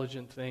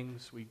intelligent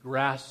things. We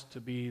grasp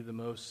to be the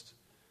most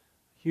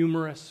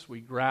humorous. We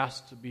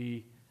grasp to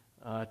be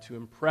to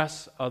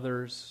impress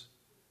others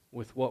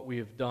with what we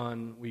have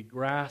done. We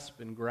grasp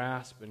and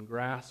grasp and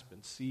grasp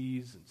and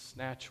seize and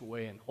snatch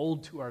away and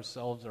hold to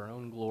ourselves our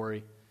own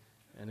glory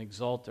and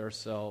exalt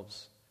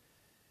ourselves.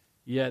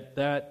 Yet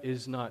that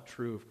is not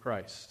true of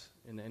Christ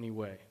in any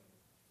way.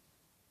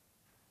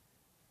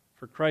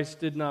 For Christ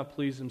did not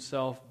please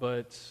himself,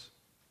 but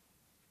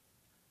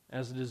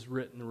as it is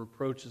written, the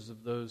reproaches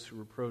of those who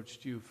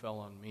reproached you fell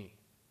on me.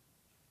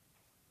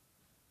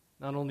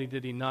 Not only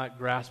did he not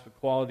grasp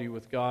equality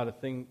with God,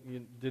 he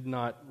did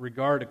not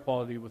regard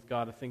equality with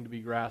God a thing to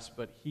be grasped,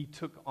 but he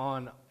took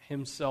on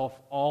himself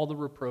all the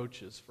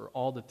reproaches for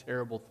all the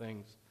terrible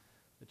things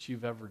that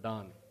you've ever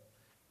done.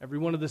 Every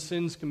one of the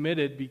sins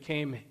committed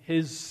became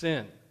his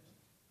sin.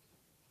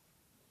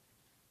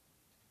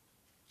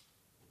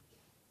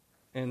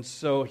 And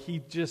so he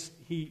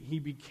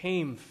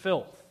became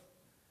filth.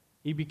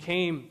 He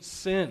became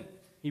sin.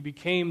 He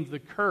became the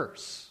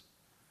curse.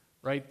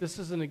 Right? This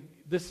is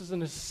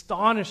an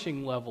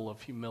astonishing level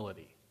of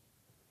humility.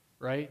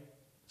 Right?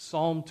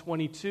 Psalm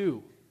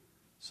 22.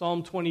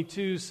 Psalm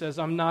 22 says,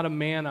 "I'm not a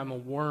man, I'm a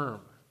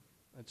worm."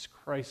 That's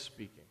Christ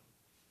speaking.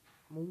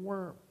 I'm a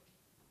worm.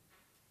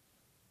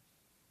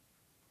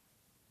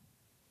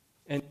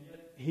 And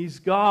yet he's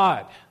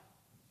God,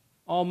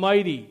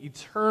 almighty,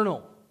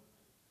 eternal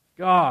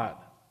God.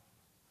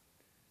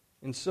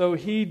 And so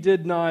he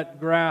did not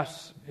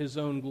grasp his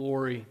own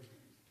glory.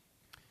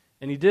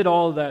 And he did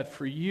all of that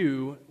for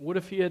you. What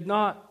if he had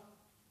not?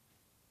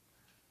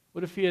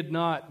 What if he had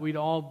not? We'd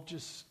all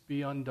just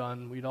be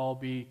undone. We'd all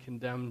be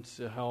condemned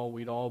to hell.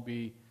 We'd all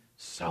be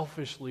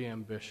selfishly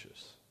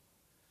ambitious.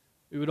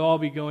 We would all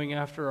be going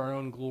after our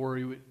own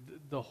glory.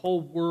 The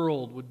whole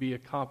world would be a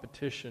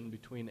competition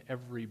between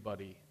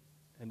everybody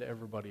and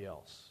everybody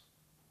else.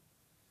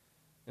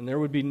 And there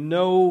would be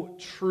no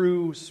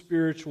true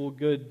spiritual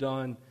good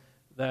done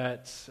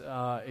that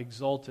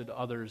exalted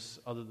others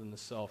other than the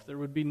self. There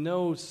would be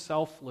no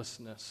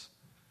selflessness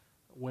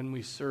when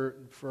we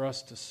for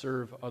us to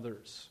serve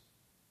others.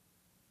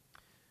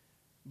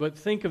 But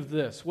think of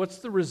this. What's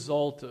the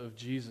result of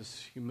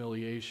Jesus'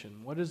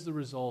 humiliation? What is the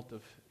result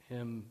of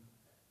him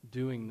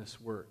doing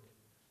this work?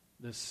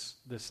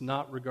 This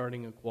not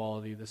regarding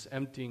equality, this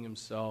emptying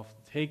himself,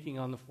 taking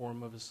on the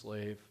form of a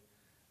slave,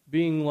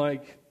 being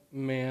like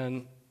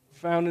man,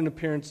 found in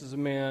appearance as a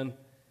man,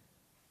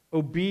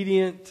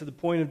 obedient to the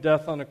point of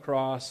death on a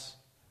cross.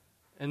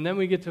 And then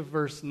we get to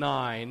verse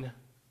 9,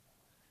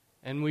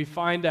 and we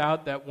find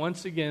out that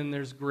once again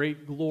there's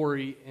great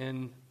glory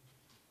in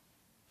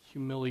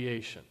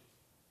humiliation.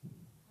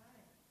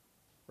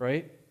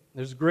 Right?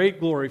 There's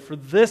great glory for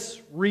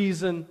this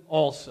reason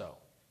also.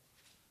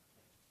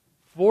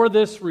 For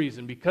this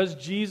reason, because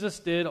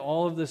Jesus did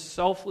all of this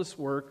selfless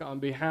work on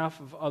behalf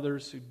of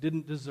others who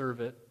didn't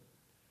deserve it,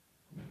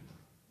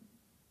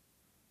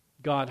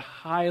 God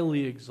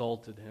highly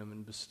exalted him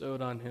and bestowed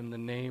on him the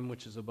name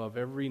which is above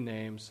every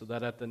name, so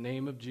that at the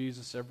name of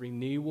Jesus every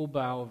knee will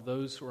bow of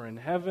those who are in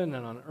heaven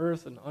and on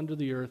earth and under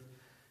the earth,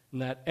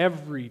 and that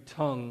every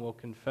tongue will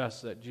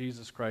confess that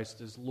Jesus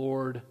Christ is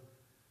Lord,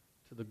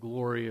 to the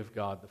glory of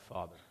God the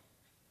Father.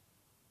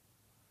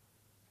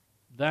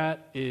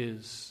 That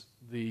is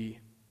the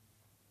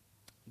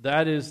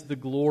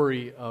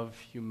glory of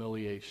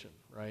humiliation,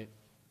 right?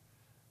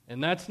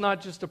 And that's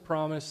not just a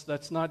promise.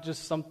 That's not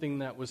just something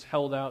that was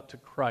held out to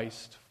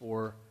Christ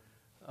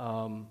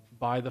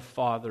by the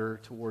Father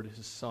toward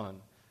His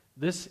Son.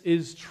 This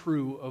is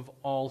true of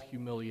all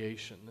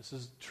humiliation. This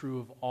is true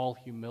of all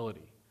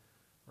humility,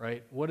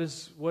 right? What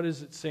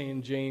does it say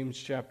in James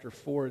chapter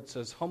 4? It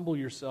says, "Humble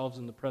yourselves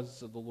in the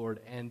presence of the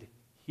Lord, and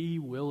He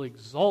will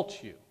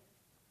exalt you."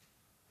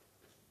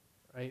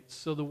 Right?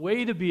 So the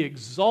way to be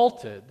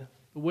exalted,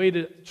 the way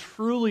to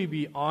truly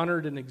be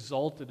honored and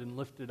exalted and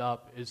lifted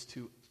up is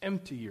to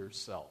empty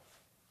yourself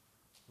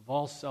of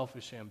all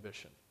selfish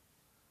ambition.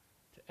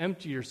 To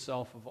empty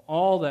yourself of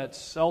all that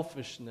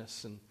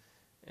selfishness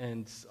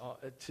and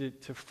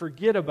to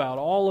forget about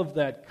all of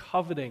that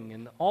coveting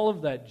and all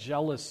of that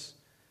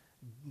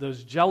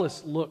those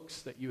jealous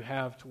looks that you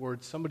have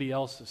towards somebody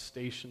else's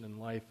station in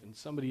life and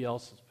somebody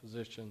else's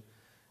position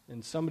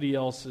and somebody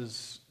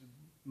else's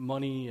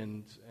money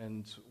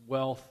and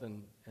wealth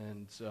and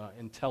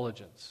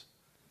intelligence.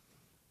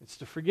 It's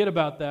to forget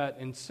about that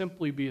and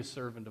simply be a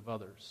servant of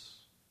others.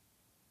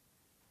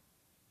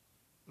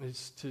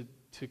 It's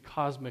to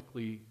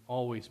cosmically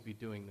always be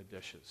doing the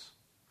dishes.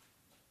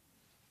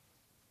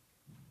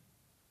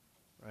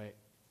 Right?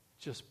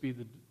 Just be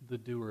the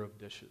doer of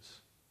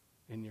dishes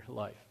in your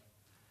life.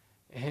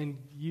 And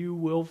you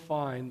will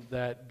find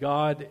that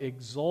God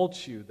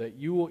exalts you, that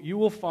you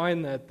will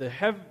find that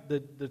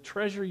the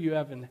treasure you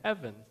have in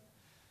heaven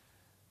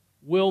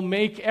will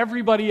make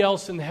everybody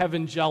else in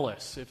heaven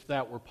jealous, if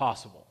that were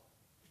possible,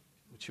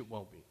 which it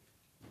won't be.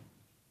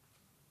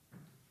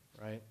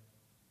 Right?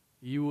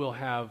 You will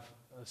have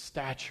a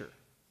stature.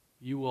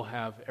 You will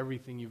have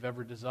everything you've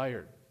ever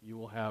desired. You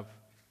will have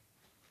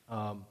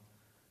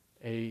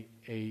a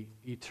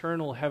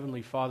eternal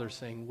heavenly Father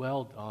saying,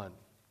 "Well done,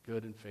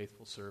 good and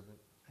faithful servant.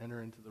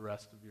 Enter into the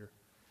rest of your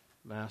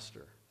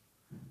master."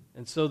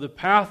 And so the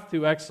path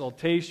to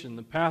exaltation,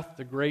 the path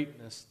to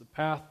greatness, the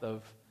path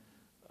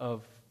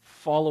of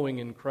following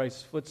in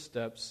Christ's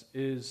footsteps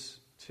is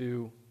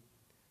to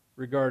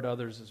regard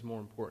others as more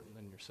important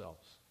than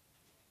yourselves.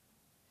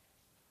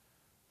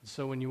 And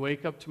so when you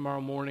wake up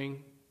tomorrow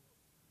morning,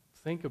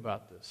 think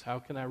about this. How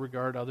can I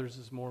regard others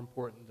as more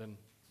important than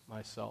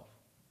myself?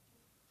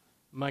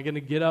 Am I going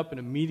to get up and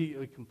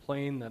immediately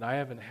complain that I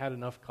haven't had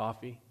enough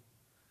coffee?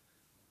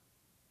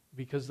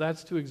 Because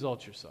that's to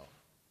exalt yourself,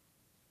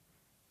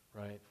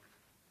 right?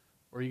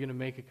 Or are you going to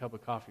make a cup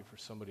of coffee for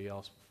somebody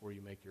else before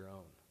you make your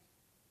own?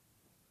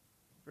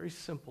 Very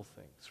simple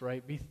things,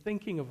 right? Be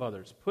thinking of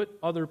others. Put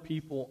other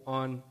people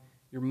on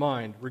your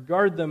mind.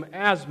 Regard them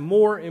as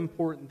more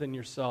important than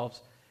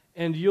yourselves,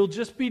 and you'll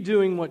just be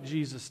doing what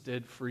Jesus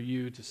did for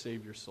you to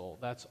save your soul.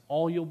 That's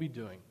all you'll be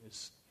doing,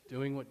 is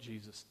doing what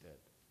Jesus did.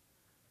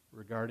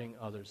 Regarding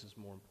others as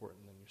more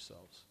important than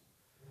yourselves.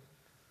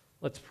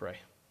 Let's pray.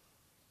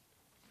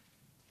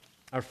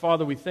 Our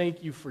Father, we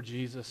thank you for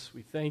Jesus.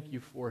 We thank you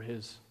for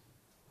His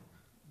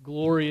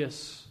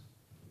glorious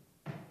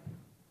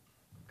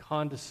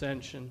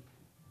condescension,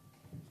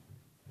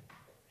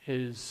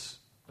 His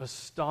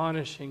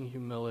astonishing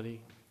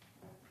humility,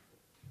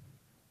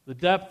 the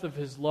depth of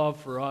His love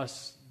for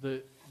us,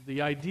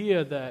 the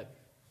idea that,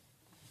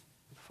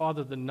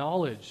 Father, the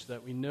knowledge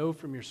that we know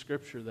from your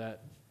Scripture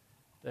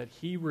that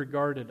He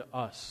regarded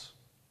us,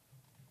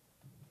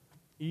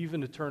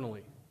 even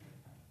eternally,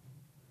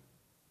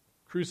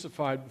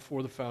 crucified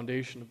before the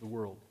foundation of the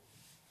world.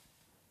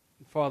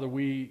 And Father,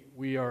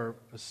 we are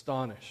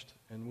astonished,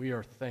 and we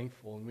are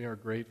thankful, and we are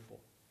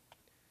grateful.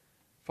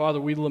 Father,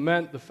 we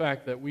lament the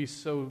fact that we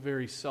so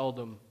very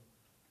seldom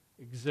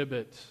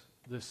exhibit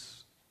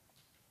this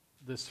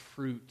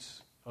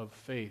fruit of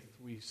faith.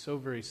 We so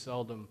very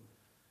seldom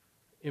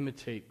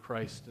imitate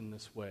Christ in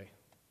this way.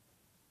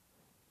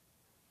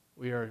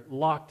 We are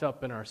locked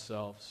up in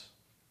ourselves.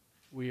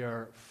 We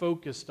are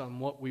focused on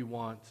what we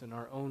want and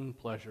our own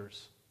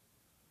pleasures.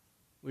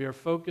 We are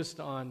focused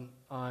on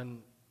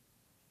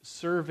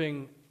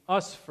serving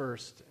us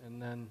first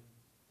and then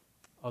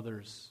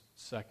others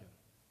second.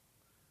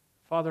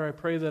 Father, I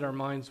pray that our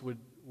minds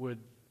would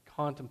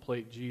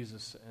contemplate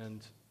Jesus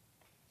and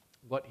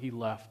what He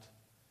left.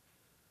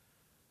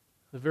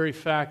 The very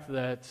fact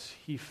that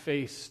He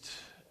faced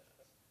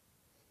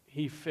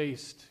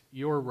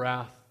your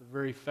wrath, the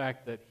very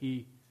fact that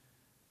He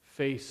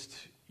faced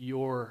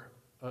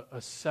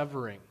a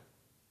severing,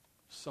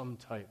 some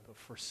type of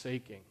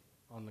forsaking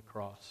on the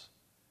cross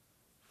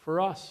for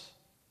us.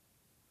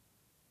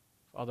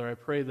 Father, I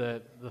pray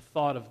that the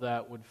thought of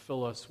that would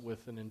fill us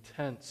with an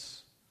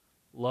intense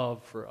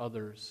love for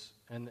others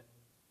and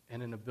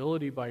an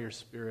ability by your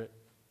Spirit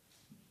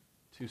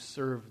to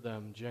serve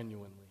them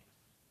genuinely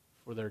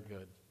for their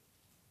good.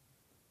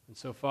 And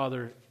so,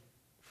 Father,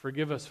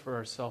 forgive us for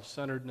our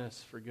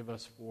self-centeredness. Forgive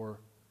us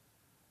for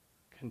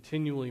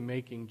continually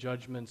making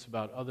judgments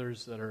about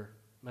others that are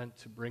meant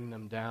to bring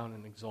them down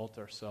and exalt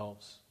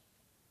ourselves.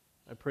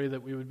 I pray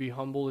that we would be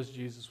humble as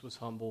Jesus was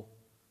humble,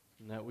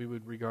 and that we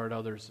would regard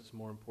others as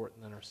more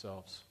important than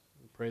ourselves.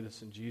 We pray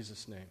this in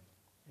Jesus' name.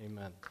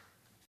 Amen.